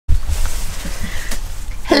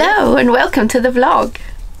Hello and welcome to the vlog.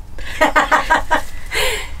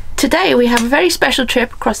 Today we have a very special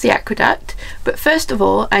trip across the aqueduct, but first of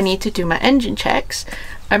all I need to do my engine checks.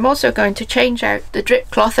 I'm also going to change out the drip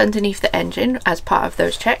cloth underneath the engine as part of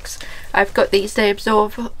those checks. I've got these, they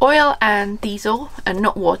absorb oil and diesel and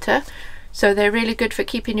not water, so they're really good for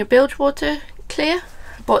keeping your bilge water clear.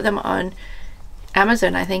 I bought them on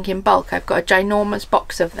Amazon, I think, in bulk. I've got a ginormous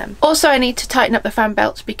box of them. Also, I need to tighten up the fan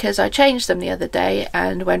belts because I changed them the other day,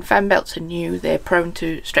 and when fan belts are new they're prone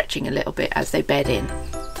to stretching a little bit as they bed in.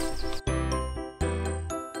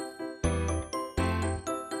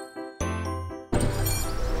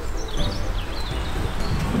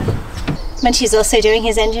 Munchie's also doing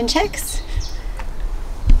his engine checks.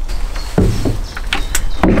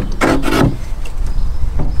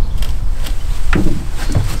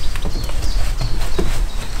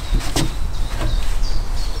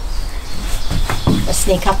 Let's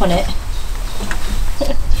sneak up on it.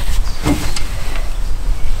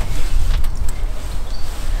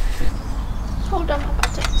 Hold on my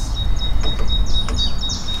buttons.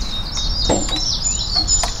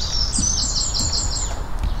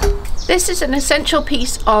 This is an essential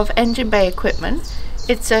piece of engine bay equipment.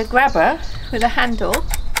 It's a grabber with a handle,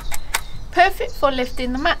 perfect for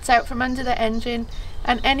lifting the mats out from under the engine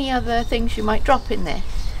and any other things you might drop in there,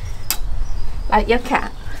 like your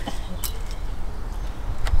cat.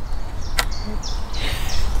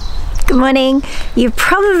 Good morning. You're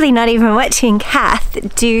probably not even watching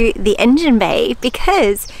Kath do the engine bay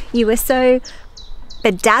because you were so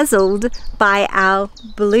bedazzled by our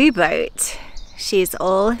blue boat. She's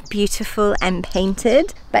all beautiful and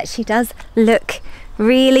painted, but she does look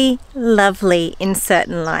really lovely in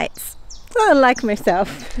certain lights. I like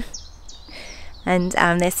myself. And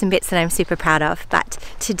there's some bits that I'm super proud of, but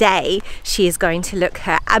today she is going to look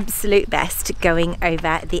her absolute best going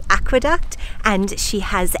over the aqueduct, and she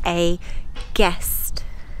has a guest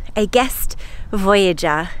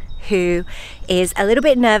voyager who is a little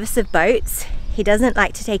bit nervous of boats. He doesn't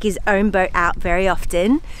like to take his own boat out very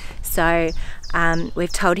often, so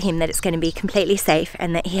we've told him that it's going to be completely safe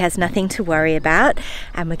and that he has nothing to worry about,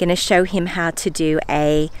 and we're going to show him how to do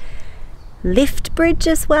a lift bridge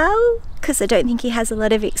as well, because I don't think he has a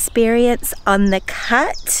lot of experience on the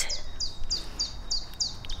cut.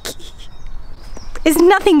 It's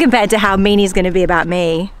nothing compared to how mean he's going to be about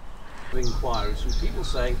me. Inquiries from people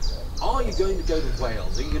saying, are you going to go to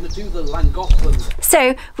Wales? Are you going to do the Llangollen?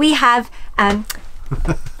 So we have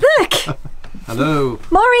look, hello,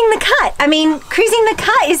 mooring the cut. I mean, cruising the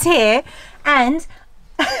cut is here, and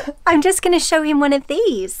I'm just going to show him one of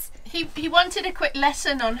these. He wanted a quick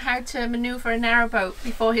lesson on how to manoeuvre a narrowboat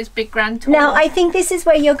before his big grand tour. Now, I think this is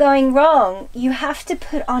where you're going wrong. You have to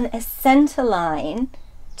put on a centre line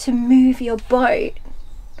to move your boat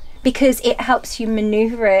because it helps you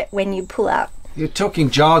manoeuvre it when you pull up. You're talking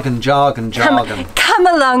jargon. Come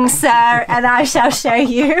along, sir, and I shall show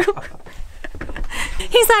you.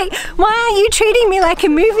 He's like, why aren't you treating me like a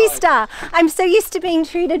movie star? I'm so used to being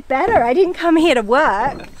treated better. I didn't come here to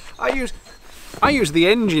work. I use the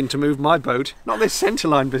engine to move my boat, not this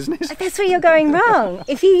centreline business. That's where you're going wrong.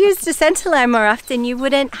 If you used a centreline more often, you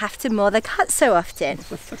wouldn't have to moor the cut so often.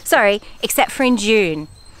 Sorry, except for in June,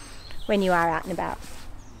 when you are out and about.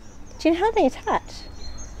 Do you know how they attach?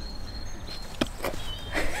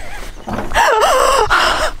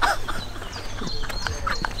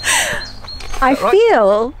 I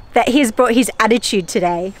feel that he's brought his attitude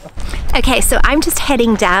today. Okay, so I'm just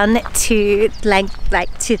heading down to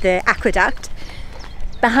the aqueduct.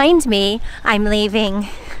 Behind me, I'm leaving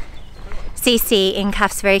Cece in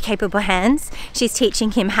Kath's very capable hands. She's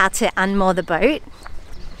teaching him how to unmoor the boat.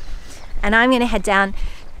 And I'm going to head down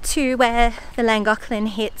to where the Llangollen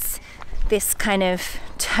hits this kind of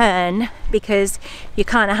turn because you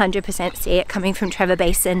can't 100% see it coming from Trevor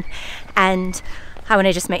Basin, and I want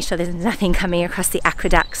to just make sure there's nothing coming across the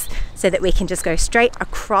aqueducts so that we can just go straight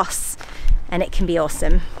across and it can be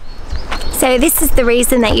awesome. So this is the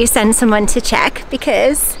reason that you send someone to check,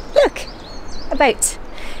 because look, a boat.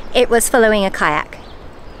 It was following a kayak.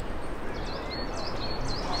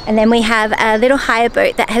 And then we have a little hire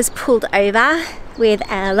boat that has pulled over with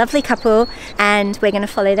a lovely couple, and we're going to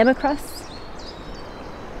follow them across.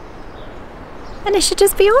 And it should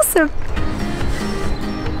just be awesome.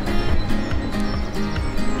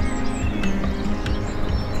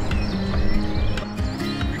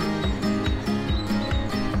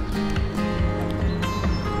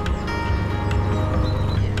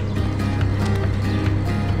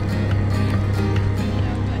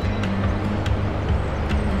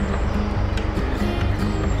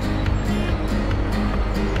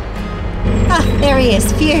 Ah, there he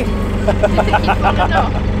is. Phew.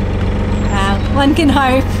 One can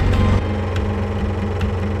hope.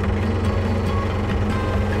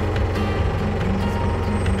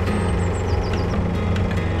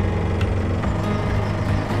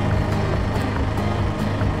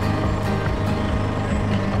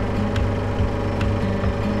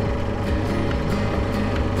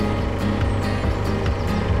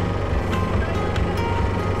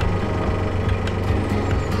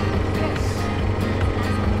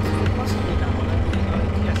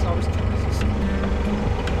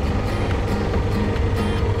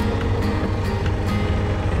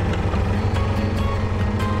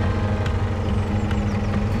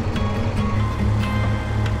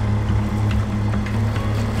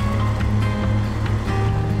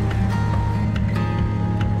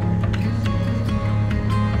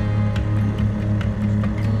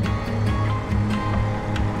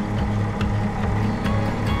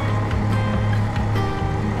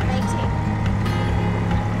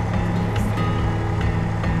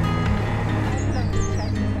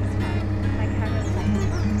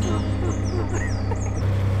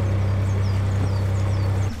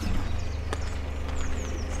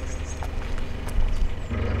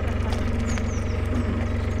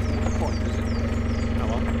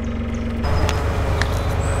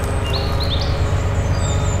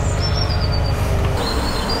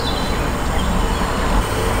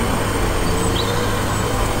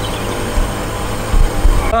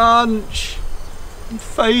 Lunch! I'm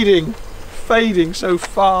fading so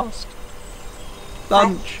fast.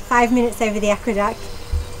 Lunch. 5 minutes over the aqueduct.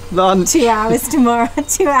 Lunch. 2 hours tomorrow.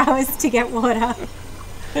 2 hours to get water.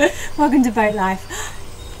 Welcome to boat life.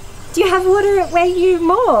 Do you have water where you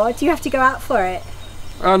moor? Do you have to go out for it?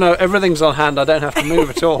 Oh no, everything's on hand. I don't have to move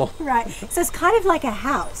at all. Right. So it's kind of like a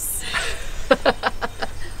house.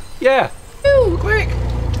 Yeah. Ooh, quick!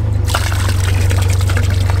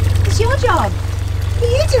 It's your job. What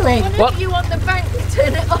are you doing? What? You want the bank to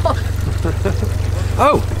turn it off?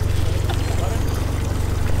 Oh!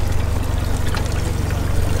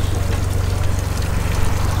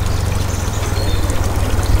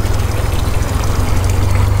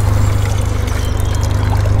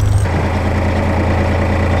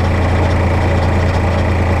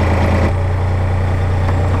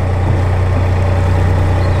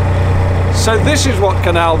 So this is what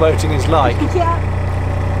canal boating is like. Yeah.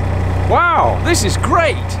 Wow, this is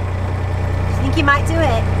great! I think you might do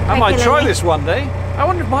it. I might try regularly. this one day. I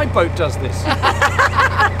wonder if my boat does this. Hold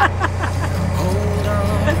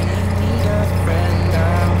on, you need a friend,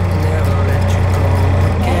 I'll never let you go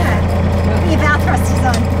again. Yeah. Your bow thrusters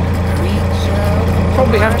on. Reach out,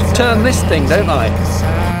 Probably have to turn this thing, don't I?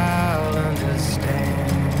 I'll understand.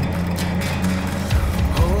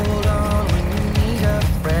 Hold on, when you need a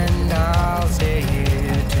friend, I'll stay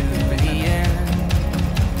here to the end.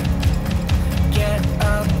 Get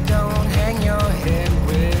up, don't hang your head,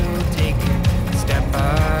 we'll take it step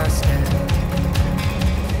by step.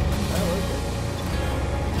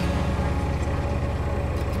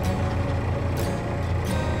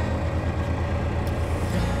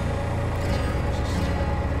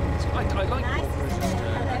 I like Nice. water resistance.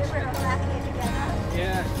 Hello, we're all out here together.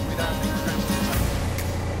 Yeah, without being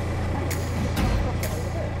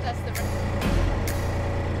That's the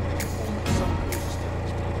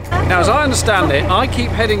Now, as I understand it, I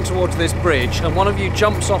keep heading towards this bridge and one of you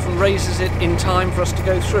jumps off and raises it in time for us to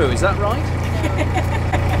go through. Is that right?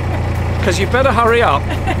 Because you better hurry up.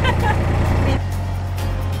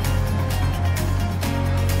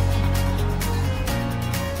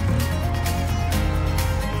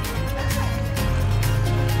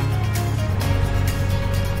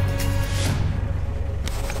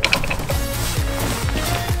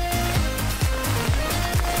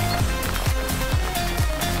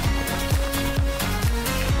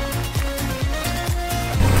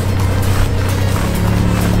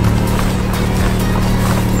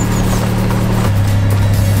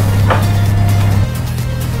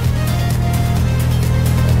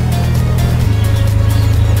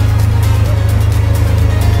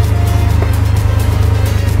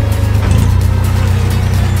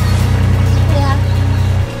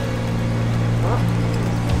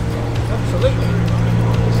 Absolutely.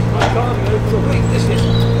 I can't go for a week. This is.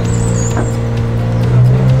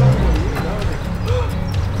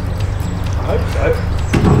 I hope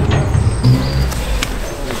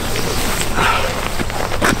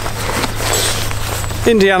so.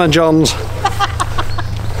 Indiana Johns.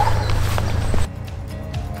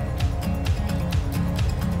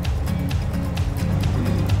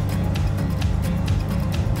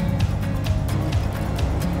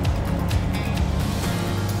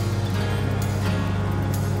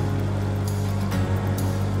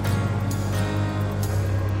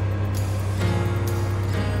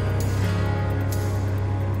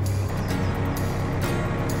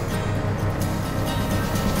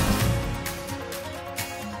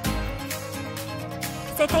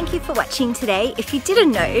 thank you for watching today. If you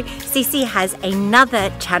didn't know, Cece has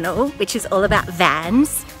another channel which is all about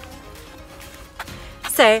vans.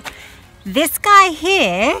 So this guy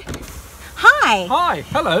here, hi. Hi,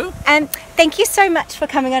 hello. Thank you so much for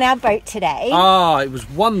coming on our boat today. Ah, it was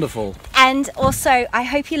wonderful. And also, I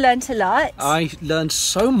hope you learnt a lot. I learned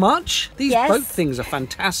so much. These Yes. boat things are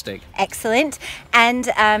fantastic. Excellent. And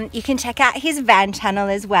you can check out his van channel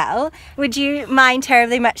as well. Would you mind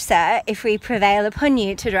terribly much, sir, if we prevail upon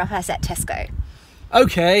you to drop us at Tesco?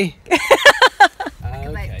 Okay.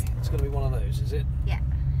 Okay, it's going to be one of those, is it? Yeah.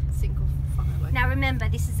 Single file. Now remember,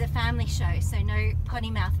 this is a family show, so no potty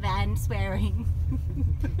mouth van swearing.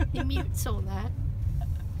 He mutes all that.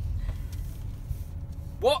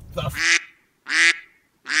 What the f?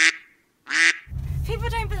 People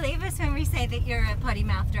don't believe us when we say that you're a potty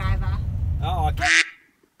mouth driver. Oh, I can't.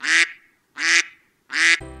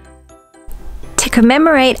 To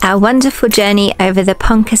commemorate our wonderful journey over the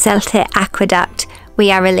Pontcysyllte Aqueduct,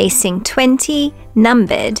 we are releasing 20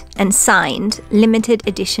 numbered and signed limited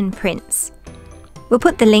edition prints. We'll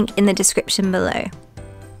put the link in the description below.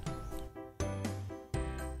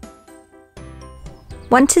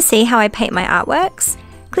 Want to see how I paint my artworks?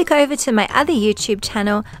 Click over to my other YouTube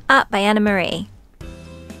channel, Art by Anna Marie.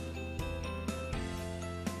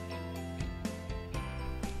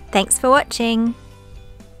 Thanks for watching.